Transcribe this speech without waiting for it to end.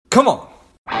Come on.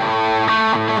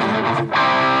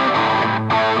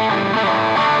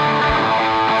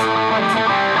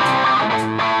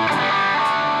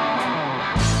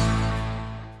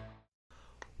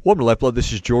 Welcome to Lifeblood.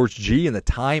 This is George G, and the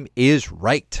time is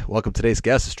right. Welcome to today's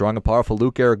guest, the strong and powerful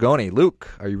Luke Aragone. Luke,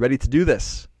 are you ready to do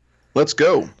this? Let's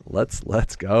go.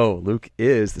 Let's go. Luke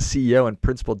is the CEO and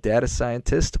principal data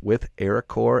scientist with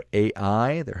AeroCore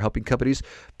AI. They're helping companies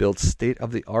build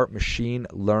state-of-the-art machine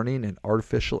learning and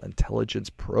artificial intelligence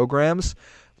programs.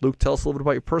 Luke, tell us a little bit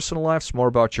about your personal life, some more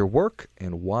about your work,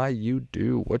 and why you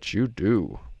do what you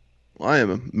do. I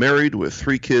am married with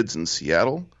 3 kids in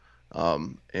Seattle,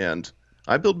 and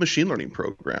I build machine learning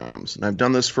programs. And I've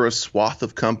done this for a swath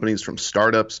of companies, from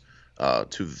startups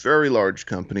to very large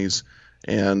companies.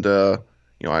 And I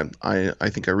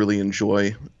think I really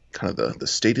enjoy kind of the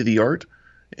state of the art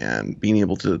and being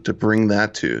able to bring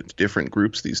that to different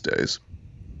groups these days.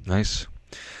 Nice.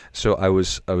 So I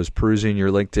was perusing your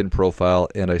LinkedIn profile,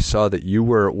 and I saw that you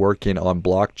were working on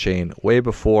blockchain way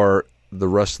before the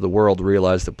rest of the world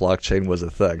realized that blockchain was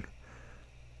a thing.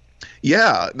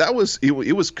 Yeah,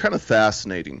 it was kind of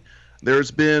fascinating. There's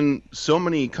been so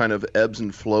many kind of ebbs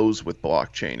and flows with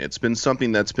blockchain. It's been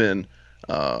something that's been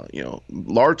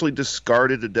largely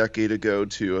discarded a decade ago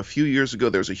to a few years ago.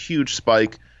 There was a huge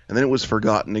spike, and then it was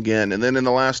forgotten again. And then in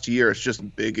the last year, it's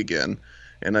just big again.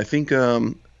 And I think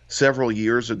several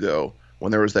years ago,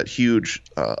 when there was that huge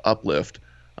uplift,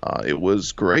 it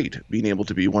was great being able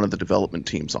to be one of the development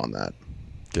teams on that.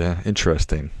 Yeah,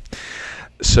 interesting.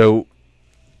 So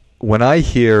when I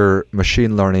hear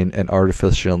machine learning and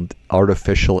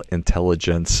artificial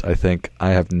intelligence, I think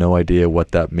I have no idea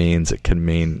what that means. It can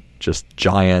mean just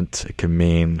giant. It can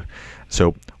mean,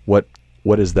 so what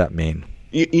does that mean?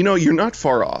 You're not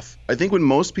far off. I think when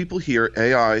most people hear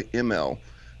AI, ML,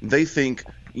 they think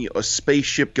a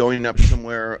spaceship going up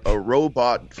somewhere, a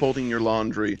robot folding your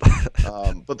laundry.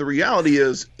 But the reality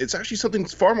is it's actually something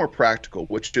that's far more practical,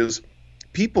 which is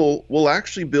people will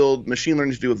actually build machine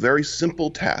learning to do a very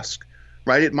simple task,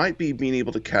 right? It might be being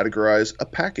able to categorize a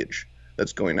package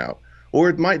that's going out, or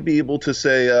it might be able to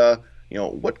say,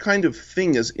 what kind of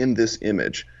thing is in this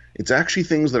image? It's actually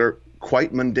things that are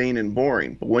quite mundane and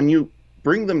boring. But when you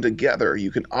bring them together,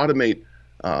 you can automate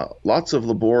lots of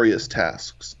laborious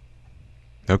tasks.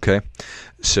 Okay.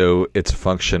 So it's a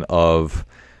function of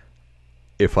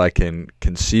if I can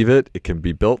conceive it, it can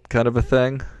be built kind of a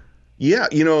thing? Yeah.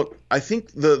 I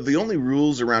think the only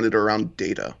rules around it are around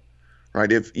data,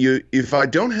 right? If I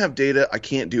don't have data, I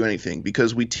can't do anything,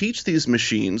 because we teach these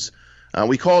machines.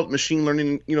 We call it machine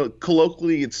learning.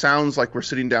 Colloquially, it sounds like we're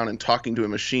sitting down and talking to a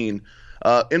machine.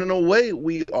 And in a way,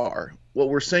 we are. What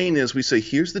we're saying is we say,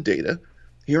 here's the data.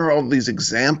 Here are all these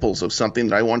examples of something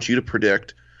that I want you to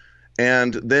predict.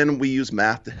 And then we use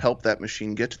math to help that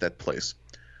machine get to that place.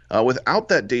 Without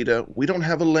that data, we don't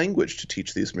have a language to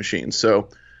teach these machines. So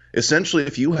essentially,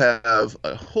 if you have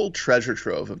a whole treasure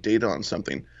trove of data on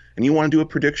something and you want to do a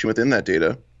prediction within that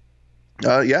data,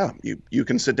 you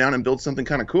can sit down and build something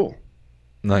kind of cool.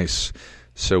 Nice.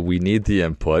 So we need the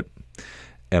input,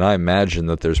 and I imagine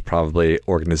that there's probably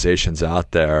organizations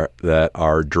out there that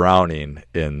are drowning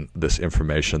in this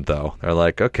information, though. They're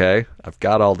like, okay, I've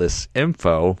got all this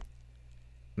info.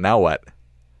 Now what?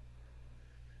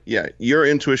 Yeah, your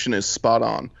intuition is spot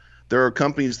on. There are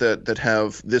companies that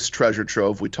have this treasure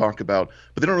trove we talk about,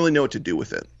 but they don't really know what to do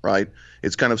with it, right?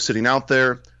 It's kind of sitting out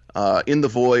there in the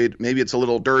void. Maybe it's a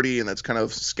little dirty and it's kind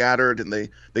of scattered, and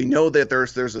they know that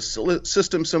there's a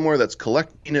system somewhere that's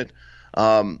collecting it.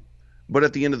 But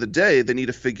at the end of the day, they need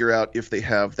to figure out if they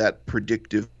have that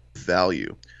predictive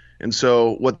value. And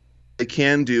so what they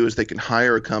can do is they can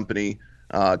hire a company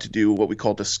to do what we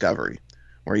call discovery,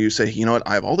 where you say, you know what,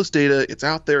 I have all this data, it's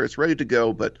out there, it's ready to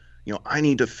go, but I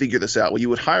need to figure this out. Well, you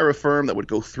would hire a firm that would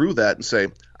go through that and say,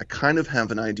 I kind of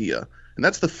have an idea. And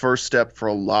that's the first step for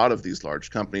a lot of these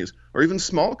large companies, or even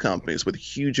small companies with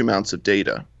huge amounts of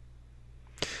data.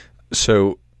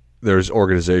 So there's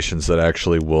organizations that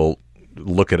actually will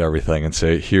look at everything and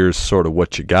say, here's sort of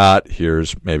what you got,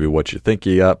 here's maybe what you think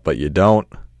you got, but you don't.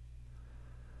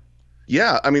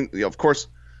 Yeah, I mean, of course,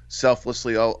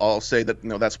 selflessly, I'll say that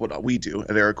that's what we do at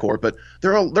AeroCore, but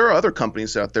there are other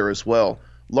companies out there as well.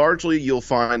 Largely, you'll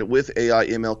find with AI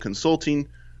ML consulting,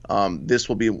 this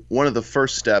will be one of the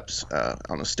first steps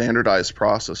on a standardized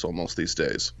process almost these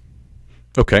days.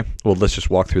 Okay, well, let's just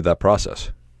walk through that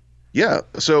process. Yeah,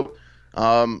 so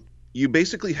you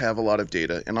basically have a lot of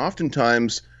data, and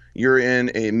oftentimes you're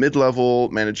in a mid-level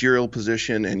managerial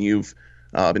position and you've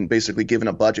been basically given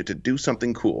a budget to do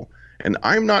something cool. And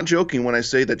I'm not joking when I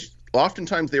say that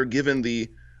oftentimes they're given the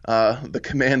the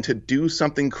command to do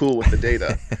something cool with the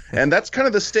data. And that's kind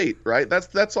of the state, right?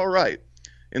 That's all right.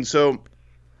 And so,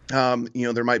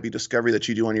 there might be discovery that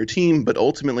you do on your team, but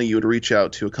ultimately you would reach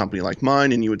out to a company like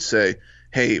mine and you would say,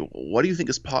 hey, what do you think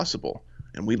is possible?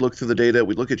 And we'd look through the data,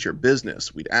 we'd look at your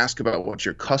business, we'd ask about what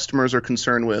your customers are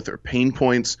concerned with or pain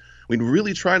points. We'd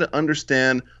really try to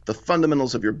understand the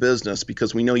fundamentals of your business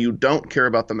because we know you don't care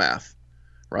about the math,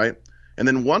 right? And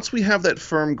then once we have that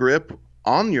firm grip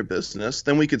on your business,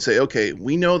 then we could say, okay,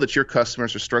 we know that your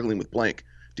customers are struggling with blank.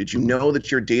 Did you know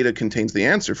that your data contains the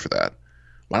answer for that?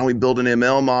 Why don't we build an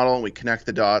ML model and we connect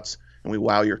the dots and we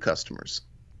wow your customers?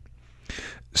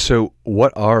 So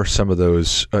what are some of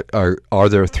those? Are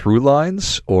there through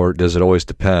lines, or does it always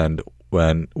depend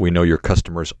when we know your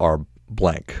customers are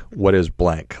blank? What is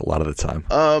blank a lot of the time?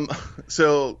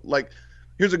 So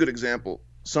here's a good example.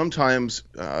 Sometimes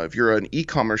if you're an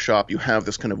e-commerce shop, you have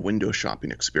this kind of window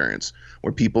shopping experience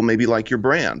where people maybe like your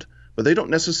brand, but they don't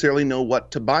necessarily know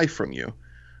what to buy from you.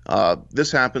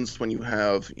 This happens when you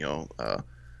have,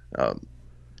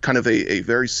 kind of a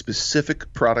very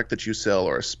specific product that you sell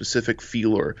or a specific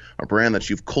feel or a brand that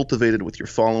you've cultivated with your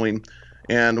following.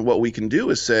 And what we can do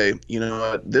is say,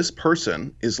 this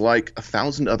person is like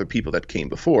 1,000 other people that came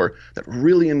before that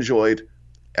really enjoyed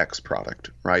X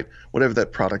product, right? Whatever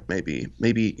that product may be.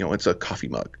 Maybe, it's a coffee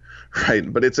mug,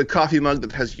 right? But it's a coffee mug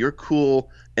that has your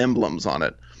cool emblems on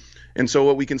it. And so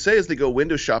what we can say is they go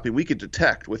window shopping, we could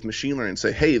detect with machine learning and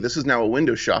say, hey, this is now a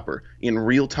window shopper in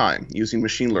real time using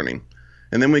machine learning.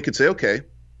 And then we could say, okay,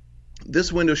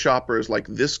 this window shopper is like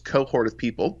this cohort of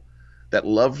people that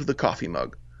loved the coffee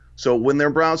mug. So when they're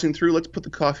browsing through, let's put the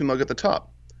coffee mug at the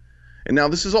top. And now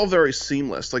this is all very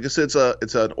seamless. Like I said,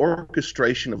 it's an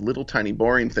orchestration of little tiny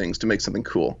boring things to make something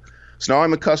cool. So now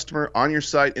I'm a customer on your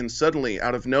site, and suddenly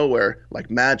out of nowhere, like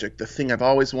magic, the thing I've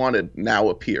always wanted now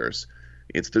appears.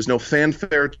 There's no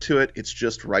fanfare to it. It's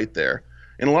just right there.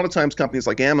 And a lot of times companies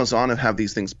like Amazon have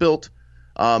these things built.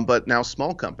 But now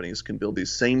small companies can build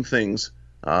these same things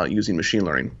using machine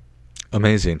learning.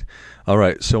 Amazing. All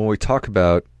right. So when we talk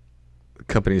about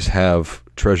companies have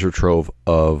treasure trove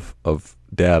of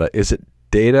data, is it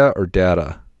data or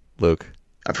data, Luke?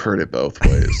 I've heard it both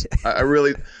ways.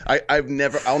 I'll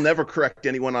never correct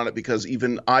anyone on it because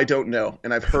even I don't know.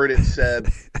 And I've heard it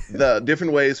said the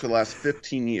different ways for the last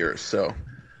 15 years. So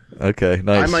okay,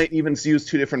 nice. I might even use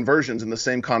two different versions in the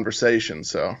same conversation.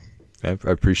 So I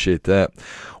appreciate that.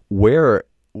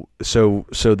 So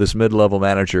this mid-level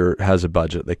manager has a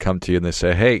budget. They come to you and they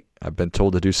say, hey, I've been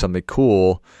told to do something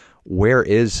cool. Where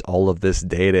is all of this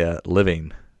data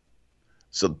living?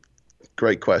 So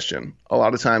great question. A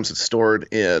lot of times it's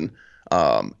stored in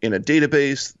a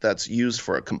database that's used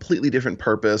for a completely different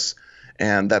purpose.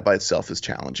 And that by itself is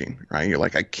challenging, right? You're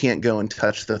like, I can't go and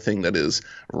touch the thing that is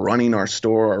running our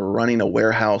store or running a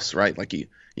warehouse, right? Like you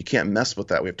can't mess with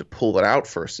that. We have to pull it out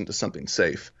first into something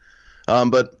safe.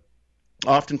 But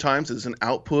oftentimes it's an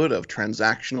output of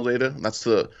transactional data. That's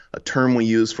a term we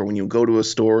use for when you go to a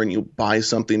store and you buy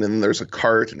something and then there's a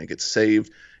cart and it gets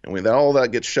saved. And when all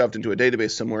that gets shoved into a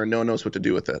database somewhere and no one knows what to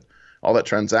do with it. All that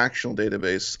transactional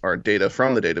database or data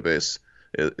from the database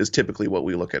is typically what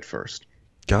we look at first.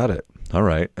 Got it. All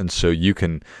right. And so you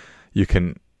can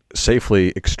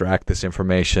safely extract this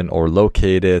information or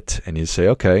locate it, and you say,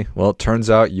 okay, well, it turns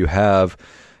out you have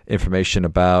information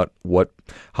about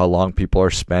how long people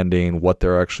are spending, what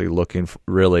they're actually looking for.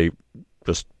 Really,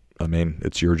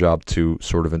 it's your job to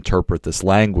sort of interpret this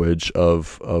language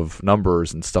of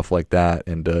numbers and stuff like that,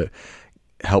 and to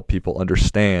help people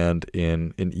understand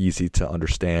in an easy to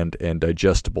understand and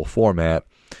digestible format,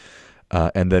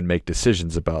 and then make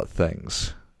decisions about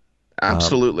things.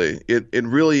 Absolutely. It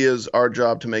really is our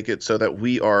job to make it so that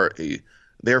we are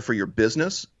there for your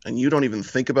business and you don't even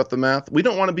think about the math. We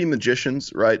don't want to be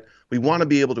magicians, right? We want to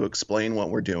be able to explain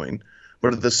what we're doing.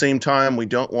 But at the same time, we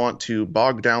don't want to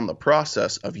bog down the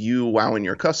process of you wowing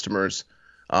your customers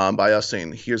by us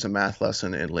saying, here's a math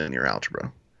lesson in linear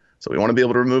algebra. So we want to be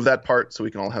able to remove that part so we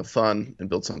can all have fun and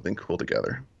build something cool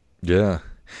together. Yeah.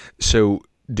 So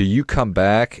do you come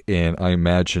back, and I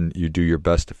imagine you do your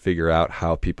best to figure out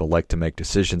how people like to make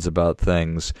decisions about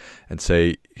things and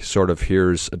say, sort of,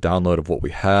 here's a download of what we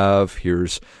have,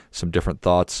 here's some different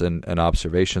thoughts and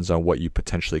observations on what you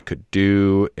potentially could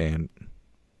do? And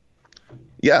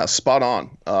yeah, spot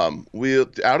on.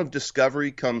 Out of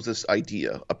discovery comes this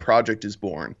idea. A project is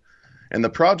born. And the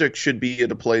project should be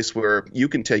at a place where you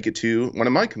can take it to one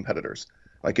of my competitors.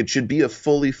 Like, it should be a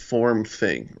fully formed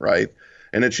thing, right?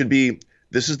 And it should be,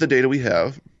 this is the data we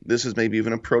have. This is maybe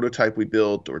even a prototype we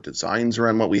built or designs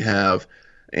around what we have.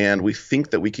 And we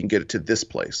think that we can get it to this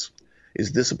place.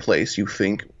 Is this a place you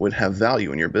think would have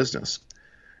value in your business?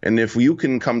 And if you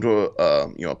can come to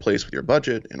a place with your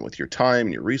budget and with your time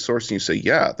and your resource, and you say,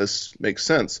 yeah, this makes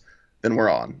sense, then we're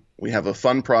on. We have a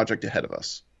fun project ahead of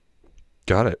us.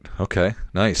 Got it. Okay,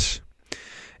 nice.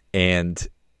 And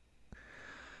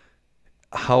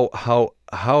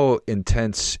how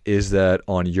intense is that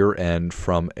on your end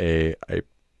from a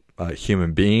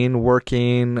human being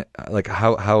working? Like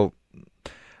how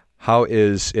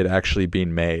is it actually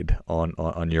being made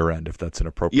on your end, if that's an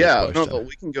appropriate question? No,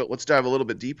 we can go. Let's dive a little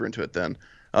bit deeper into it then.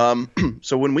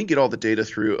 So when we get all the data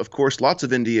through, of course, lots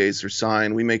of NDAs are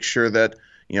signed. We make sure that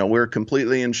we're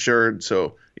completely insured.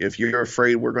 So if you're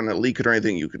afraid we're going to leak it or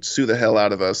anything, you could sue the hell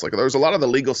out of us. Like there's a lot of the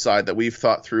legal side that we've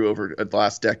thought through over the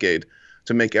last decade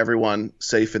to make everyone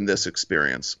safe in this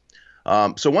experience.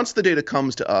 So once the data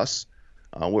comes to us,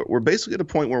 we're basically at a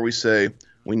point where we say,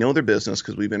 we know their business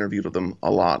because we've interviewed with them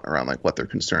a lot around like what they're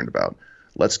concerned about.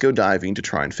 Let's go diving to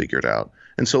try and figure it out.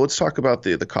 And so let's talk about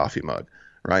the coffee mug,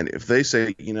 right? If they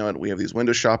say, we have these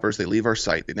window shoppers, they leave our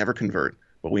site, they never convert,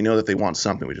 but we know that they want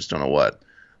something, we just don't know what.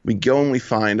 We go and we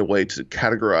find a way to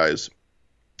categorize,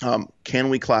 can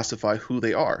we classify who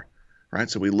they are, right?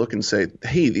 So we look and say,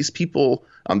 hey, these people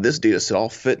on this data set all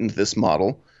fit into this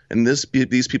model, and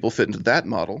these people fit into that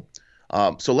model.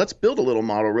 So let's build a little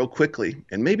model real quickly,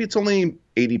 and maybe it's only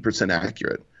 80%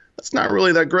 accurate. That's not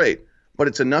really that great, but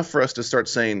it's enough for us to start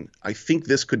saying, I think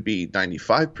this could be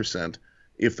 95%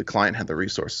 if the client had the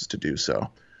resources to do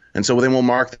so. And so then we'll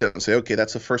mark them and say, okay,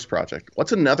 that's the first project.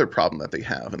 What's another problem that they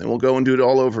have? And then we'll go and do it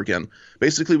all over again.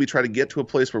 Basically, we try to get to a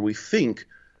place where we think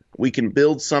we can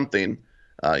build something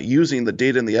using the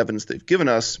data and the evidence they've given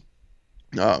us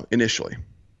initially.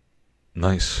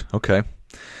 Nice. Okay.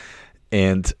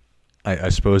 And I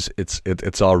suppose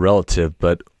it's all relative,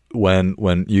 but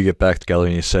when you get back together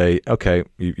and you say, okay,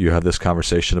 you have this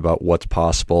conversation about what's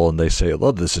possible, and they say,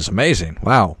 oh, this is amazing.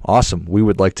 Wow, awesome. We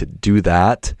would like to do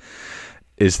that.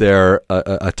 Is there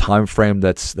a time frame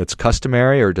that's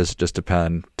customary, or does it just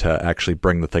depend to actually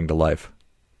bring the thing to life?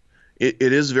 It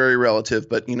is very relative,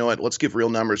 but you know what? Let's give real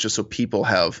numbers just so people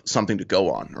have something to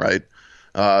go on, right?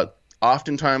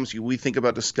 Oftentimes, we think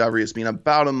about discovery as being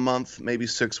about a month, maybe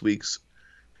 6 weeks.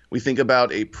 We think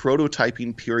about a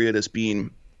prototyping period as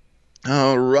being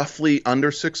roughly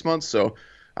under 6 months. So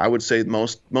I would say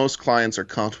most clients are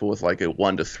comfortable with like a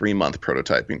 1 to 3 month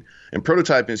prototyping. And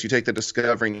prototyping is you take the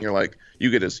discovery and you're like,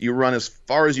 you run as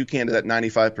far as you can to that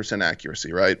 95%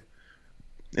 accuracy, right?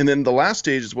 And then the last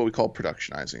stage is what we call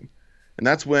productionizing. And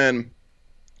that's when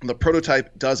the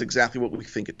prototype does exactly what we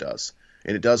think it does.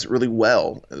 And it does it really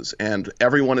well. And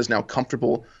everyone is now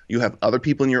comfortable. You have other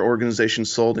people in your organization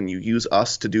sold, and you use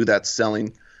us to do that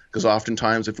selling. Because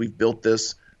oftentimes if we've built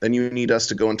this, then you need us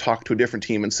to go and talk to a different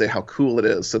team and say how cool it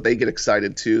is, so they get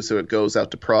excited too, so it goes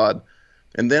out to prod.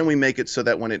 And then we make it so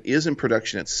that when it is in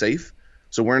production, it's safe.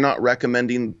 So we're not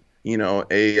recommending,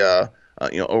 a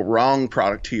wrong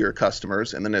product to your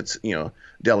customers, and then it's,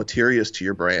 deleterious to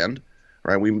your brand,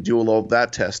 right? We do all of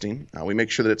that testing. We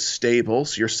make sure that it's stable,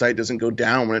 so your site doesn't go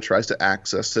down when it tries to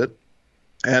access it.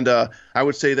 And I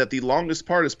would say that the longest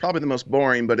part is probably the most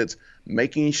boring, but it's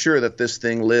making sure that this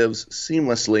thing lives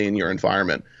seamlessly in your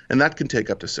environment. And that can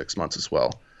take up to 6 months as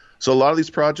well. So a lot of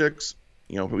these projects,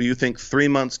 you think 3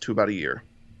 months to about a year.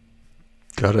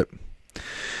 Got it.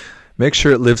 Make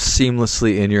sure it lives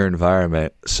seamlessly in your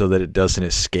environment so that it doesn't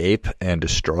escape and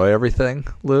destroy everything,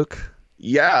 Luke.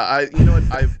 Yeah,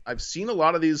 I've seen a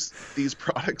lot of these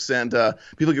products, and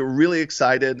people get really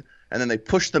excited, and then they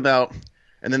push them out,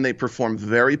 and then they perform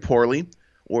very poorly,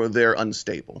 or they're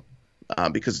unstable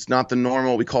because it's not the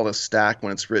normal. We call it a stack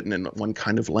when it's written in one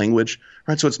kind of language,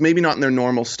 right? So it's maybe not in their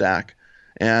normal stack,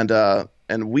 and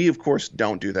we of course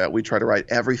don't do that. We try to write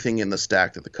everything in the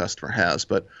stack that the customer has,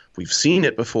 but we've seen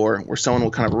it before where someone will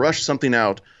kind of rush something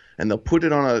out, and they'll put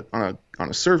it on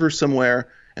a server somewhere,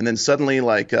 and then suddenly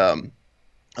like a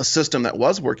system that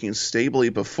was working stably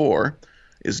before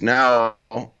is now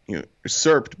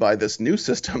usurped by this new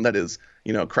system that is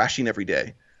crashing every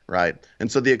day, right?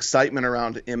 And so the excitement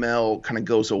around ML kind of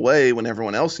goes away when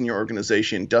everyone else in your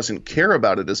organization doesn't care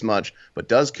about it as much, but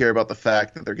does care about the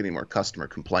fact that they're getting more customer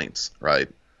complaints, right?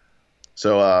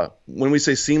 So when we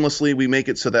say seamlessly, we make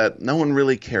it so that no one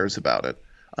really cares about it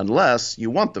unless you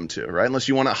want them to, right? Unless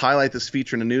you want to highlight this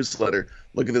feature in a newsletter.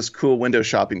 Look at this cool window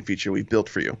shopping feature we've built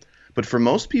for you. But for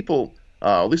most people,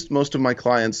 at least most of my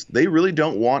clients, they really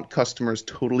don't want customers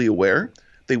totally aware.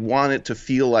 They want it to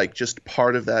feel like just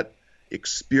part of that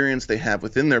experience they have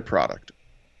within their product.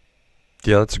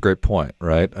 Yeah, that's a great point,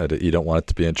 right? You don't want it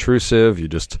to be intrusive. You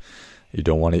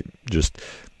don't want it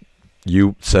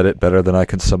you said it better than I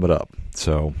can sum it up.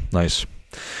 So nice.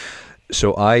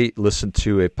 So I listened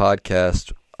to a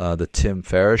podcast the Tim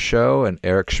Ferriss show, and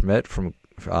Eric Schmidt from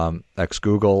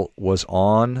ex-Google was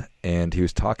on, and he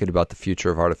was talking about the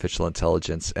future of artificial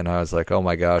intelligence, and I was like, oh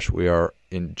my gosh, we are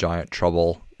in giant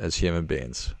trouble as human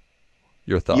beings.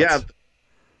 Your thoughts? Yeah,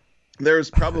 there's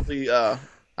probably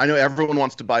I know everyone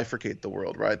wants to bifurcate the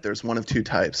world, right? There's one of two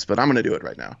types, but I'm going to do it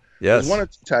right now. Yes. There's one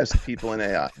of two types of people in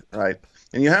AI, right?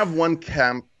 And you have one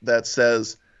camp that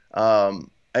says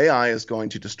AI is going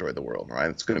to destroy the world, right?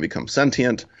 It's going to become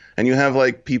sentient. And you have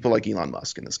like people like Elon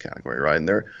Musk in this category, right? And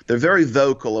they're very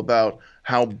vocal about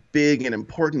how big and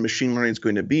important machine learning is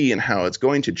going to be and how it's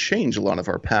going to change a lot of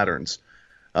our patterns.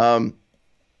 And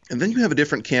then you have a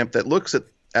different camp that looks at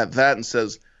that and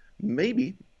says,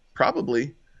 maybe,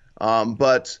 probably,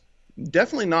 but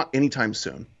definitely not anytime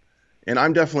soon. And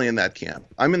I'm definitely in that camp.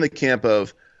 I'm in the camp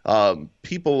of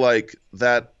people like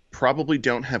that probably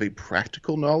don't have a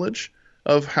practical knowledge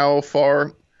of how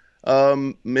far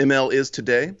ML is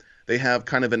today. They have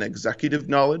kind of an executive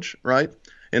knowledge, right?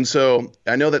 And so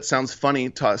I know that sounds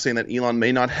funny saying that Elon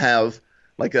may not have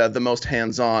like the most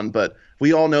hands-on, but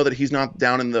we all know that he's not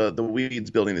down in the weeds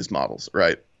building these models,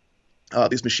 right?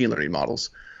 These machine learning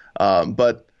models.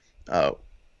 But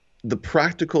the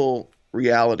practical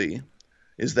reality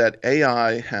is that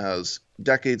AI has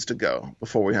decades to go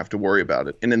before we have to worry about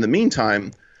it. And in the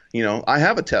meantime, I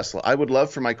have a Tesla. I would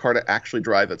love for my car to actually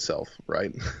drive itself,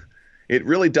 right? It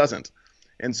really doesn't.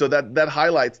 And so that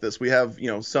highlights this. We have,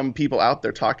 some people out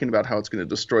there talking about how it's going to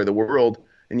destroy the world,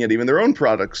 and yet even their own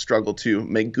products struggle to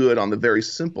make good on the very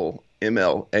simple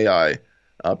ML AI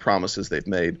promises they've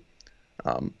made.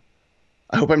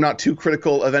 I hope I'm not too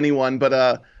critical of anyone,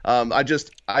 but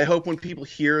I hope when people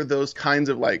hear those kinds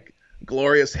of like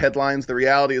glorious headlines, the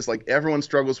reality is like everyone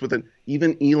struggles with it.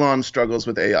 Even Elon struggles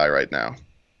with AI right now.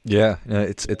 Yeah,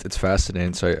 it's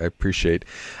fascinating. So I appreciate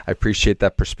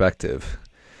that perspective.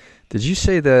 Did you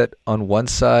say that on one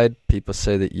side people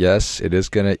say that yes, it is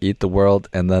going to eat the world,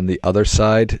 and then the other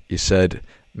side you said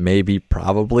maybe,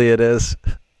 probably it is?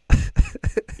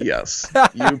 Yes,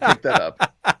 you picked that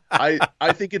up.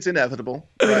 I think it's inevitable,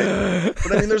 right?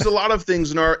 But I mean, there's a lot of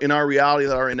things in our reality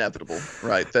that are inevitable,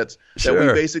 right? That we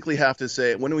basically have to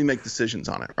say, when do we make decisions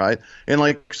on it, right? And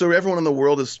like, so everyone in the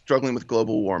world is struggling with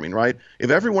global warming, right?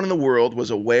 If everyone in the world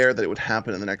was aware that it would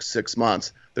happen in the next 6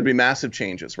 months, there'd be massive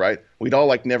changes, right? We'd all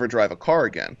like never drive a car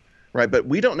again, right? But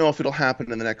we don't know if it'll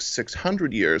happen in the next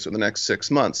 600 years or the next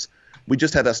 6 months. We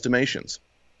just have estimations.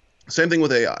 Same thing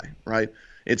with AI, right?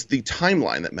 It's the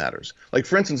timeline that matters. Like,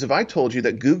 for instance, if I told you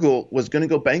that Google was going to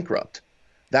go bankrupt,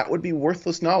 that would be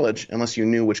worthless knowledge unless you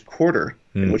knew which quarter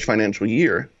in which financial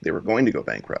year they were going to go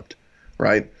bankrupt,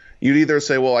 right? You'd either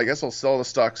say, well, I guess I'll sell the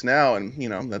stocks now,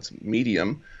 and, that's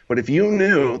medium. But if you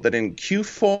knew that in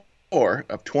Q4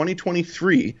 of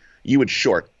 2023, you would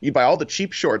short. You'd buy all the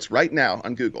cheap shorts right now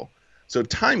on Google. So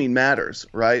timing matters,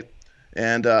 right?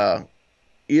 And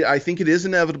I think it is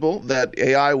inevitable that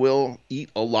AI will eat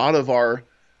a lot of our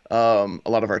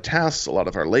tasks, a lot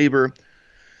of our labor.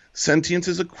 Sentience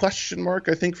is a question mark,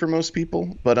 I think, for most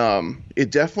people, but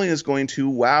it definitely is going to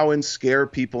wow and scare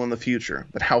people in the future.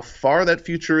 But how far that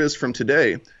future is from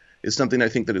today is something I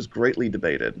think that is greatly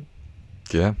debated.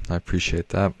 Yeah, I appreciate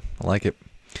that. I like it.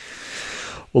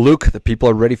 Well, Luke, the people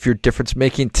are ready for your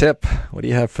difference-making tip. What do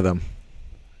you have for them?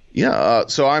 Yeah,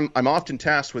 so I'm often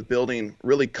tasked with building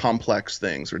really complex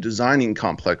things or designing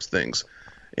complex things.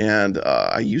 And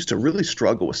I used to really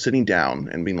struggle with sitting down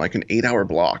and being like an 8-hour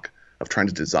block of trying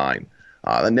to design.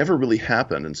 That never really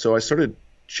happened. And so I started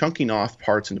chunking off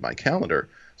parts into my calendar.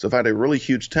 So if I had a really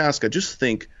huge task, I just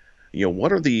think,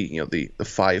 what are the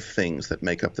 5 things that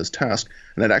make up this task?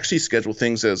 And I'd actually schedule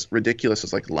things as ridiculous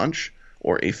as like lunch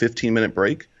or a 15-minute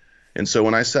break. And so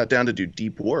when I sat down to do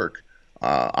deep work,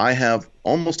 I have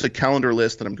almost a calendar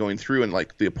list that I'm going through, and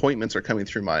like the appointments are coming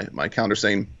through my calendar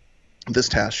saying, this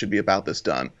task should be about this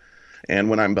done. And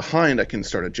when I'm behind, I can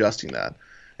start adjusting that.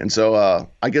 And so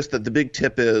I guess that the big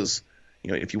tip is,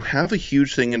 if you have a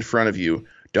huge thing in front of you,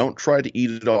 don't try to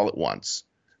eat it all at once.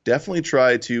 Definitely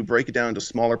try to break it down into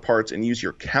smaller parts and use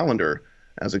your calendar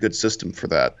as a good system for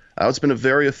that. It's been a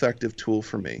very effective tool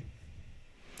for me.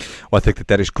 Well, I think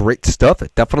that is great stuff.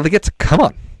 It definitely gets, come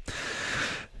on.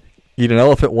 Eat an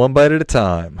elephant one bite at a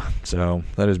time. So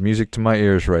that is music to my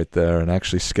ears right there. And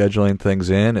actually scheduling things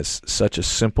in is such a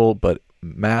simple but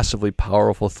massively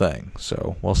powerful thing.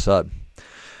 So well said.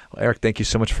 Well, Eric, thank you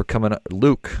so much for coming up.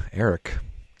 Luke, Eric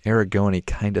Aragoni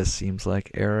kind of seems like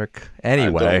Eric.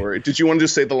 Anyway. Don't worry. Did you want to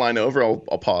just say the line over? I'll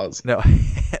pause. No,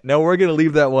 we're going to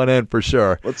leave that one in for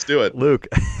sure. Let's do it. Luke,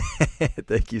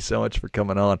 thank you so much for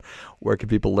coming on. Where can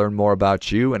people learn more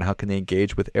about you, and how can they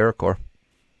engage with ArrowCore?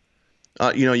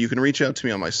 You can reach out to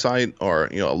me on my site, or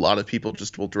a lot of people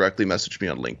just will directly message me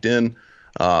on LinkedIn.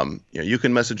 You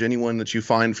can message anyone that you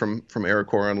find from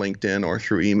AirAcor on LinkedIn or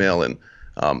through email, and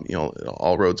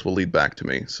all roads will lead back to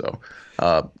me. So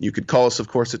you could call us, of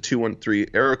course, at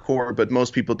 213 AirAcor, but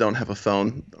most people don't have a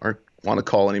phone or want to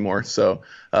call anymore. So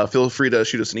feel free to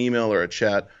shoot us an email or a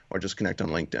chat, or just connect on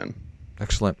LinkedIn.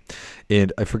 Excellent.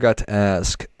 And I forgot to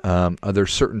ask, are there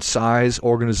certain size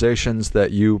organizations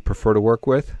that you prefer to work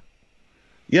with?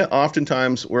 Yeah,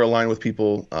 oftentimes we're aligned with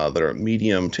people that are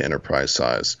medium to enterprise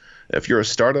size. If you're a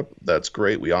startup, that's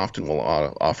great. We often will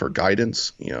offer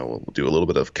guidance. We'll do a little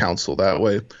bit of counsel that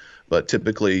way. But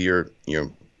typically,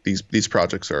 these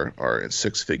projects are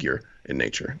six-figure in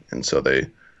nature, and so they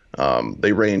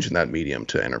range in that medium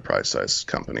to enterprise size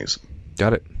companies.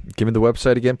 Got it. Give me the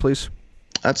website again, please.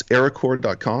 That's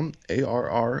AirAcor.com,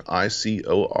 ARRICOR.com.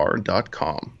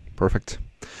 Perfect.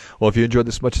 Well, if you enjoyed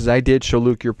this as much as I did, show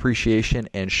Luke your appreciation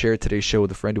and share today's show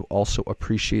with a friend who also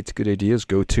appreciates good ideas.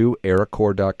 Go to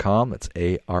AirAcor.com. That's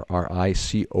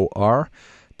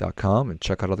ARRICOR.com, and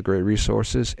check out all the great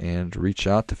resources and reach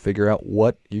out to figure out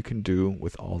what you can do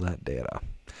with all that data.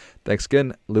 Thanks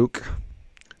again, Luke.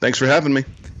 Thanks for having me.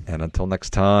 And until next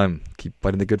time, keep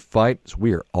fighting the good fight, as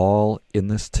we are all in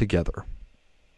this together.